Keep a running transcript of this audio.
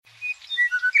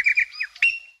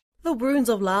The wounds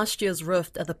of last year's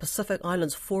rift at the Pacific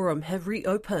Islands Forum have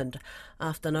reopened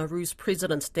after Nauru's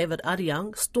President David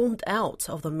Ariang stormed out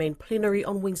of the main plenary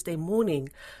on Wednesday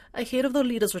morning ahead of the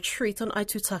leaders' retreat on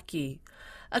Aitutaki.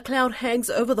 A cloud hangs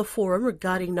over the forum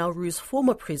regarding Nauru's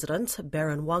former president,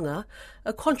 Baron Wanga,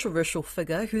 a controversial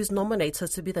figure who is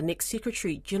nominated to be the next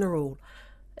Secretary General.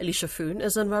 Alicia Foon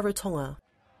is in Rarotonga.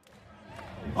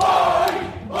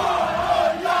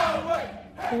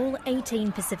 All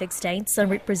 18 Pacific states are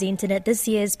represented at this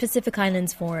year's Pacific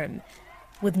Islands Forum,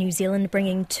 with New Zealand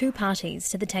bringing two parties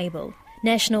to the table.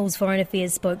 National's Foreign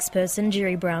Affairs spokesperson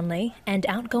Jerry Brownlee and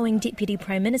outgoing Deputy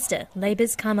Prime Minister,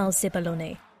 Labour's Kamal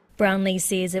Sepaloni. Brownlee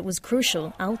says it was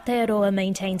crucial Aotearoa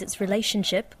maintains its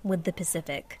relationship with the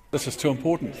Pacific. This is too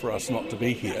important for us not to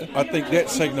be here. I think that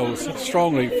signals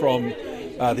strongly from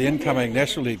the incoming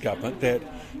National-led government that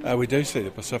we do see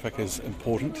the Pacific as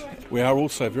important. We are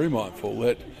also very mindful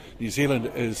that New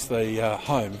Zealand is the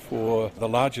home for the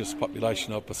largest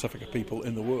population of Pacifica people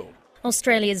in the world.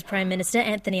 Australia's Prime Minister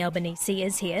Anthony Albanese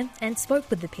is here and spoke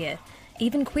with the pair,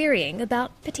 even querying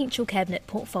about potential cabinet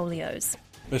portfolios.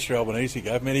 Mr Albanese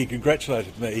gave me, he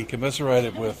congratulated me, he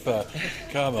commiserated with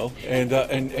Carmel and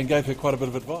gave her quite a bit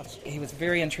of advice. He was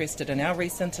very interested in our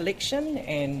recent election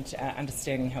and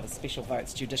understanding how the special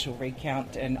votes, judicial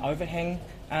recount and overhang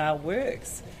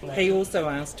works. He also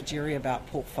asked Jerry about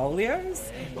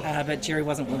portfolios, but Jerry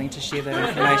wasn't willing to share that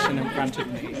information in front of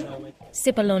me.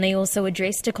 Sepaloni also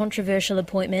addressed a controversial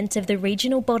appointment of the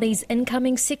regional body's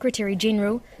incoming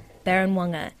Secretary-General, Baron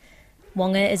Wanga.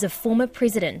 Wanga is a former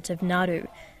president of Nauru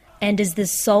and is the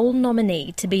sole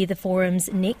nominee to be the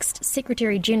forum's next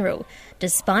Secretary-General,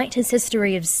 despite his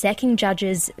history of sacking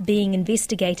judges, being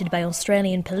investigated by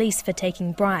Australian police for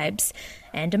taking bribes,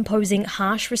 and imposing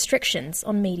harsh restrictions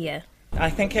on media. I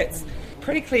think it's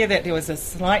pretty clear that there was a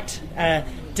slight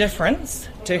difference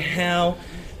to how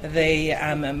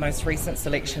the most recent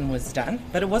selection was done,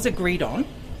 but it was agreed on.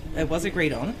 It was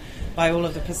agreed on by all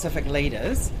of the Pacific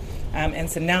leaders. And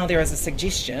so now there is a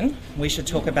suggestion we should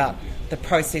talk about the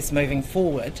process moving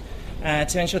forward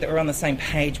to ensure that we're on the same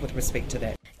page with respect to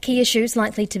that. Key issues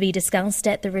likely to be discussed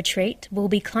at the retreat will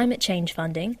be climate change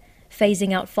funding,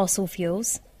 phasing out fossil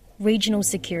fuels, regional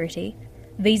security,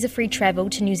 visa-free travel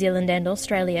to New Zealand and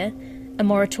Australia, a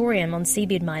moratorium on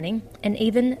seabed mining, and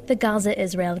even the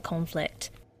Gaza-Israel conflict.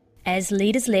 As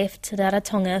leaders left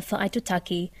Rarotonga for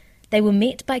Aitutaki, they were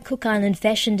met by Cook Island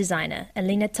fashion designer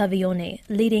Elena Tavioni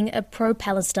leading a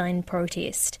pro-Palestine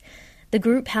protest. The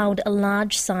group held a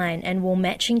large sign and wore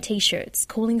matching T-shirts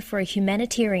calling for a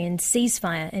humanitarian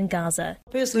ceasefire in Gaza.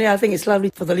 Personally, I think it's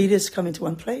lovely for the leaders to come into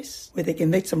one place where they can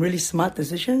make some really smart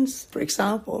decisions. For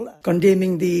example,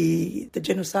 condemning the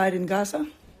genocide in Gaza.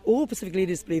 All Pacific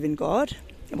leaders believe in God,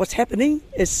 and what's happening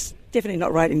is definitely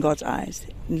not right in God's eyes,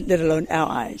 let alone our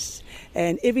eyes.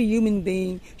 And every human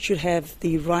being should have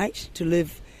the right to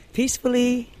live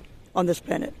peacefully on this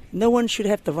planet. No one should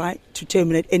have the right to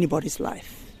terminate anybody's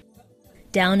life.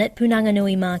 Down at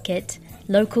Punanganui Market,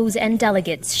 locals and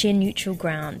delegates share neutral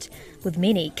ground, with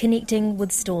many connecting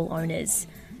with stall owners.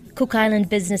 Cook Island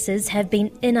businesses have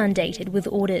been inundated with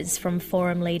orders from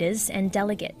forum leaders and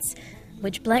delegates,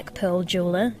 which Black Pearl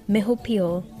jeweller Miho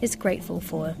Pio is grateful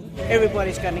for.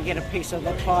 Everybody's going to get a piece of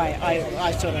the pie.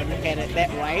 I sort of look at it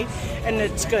that way, and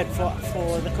it's good for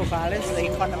the Cook Islands,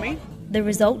 the economy. The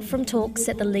result from talks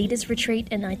at the leaders' retreat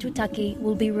in Aitutaki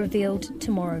will be revealed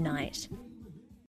tomorrow night.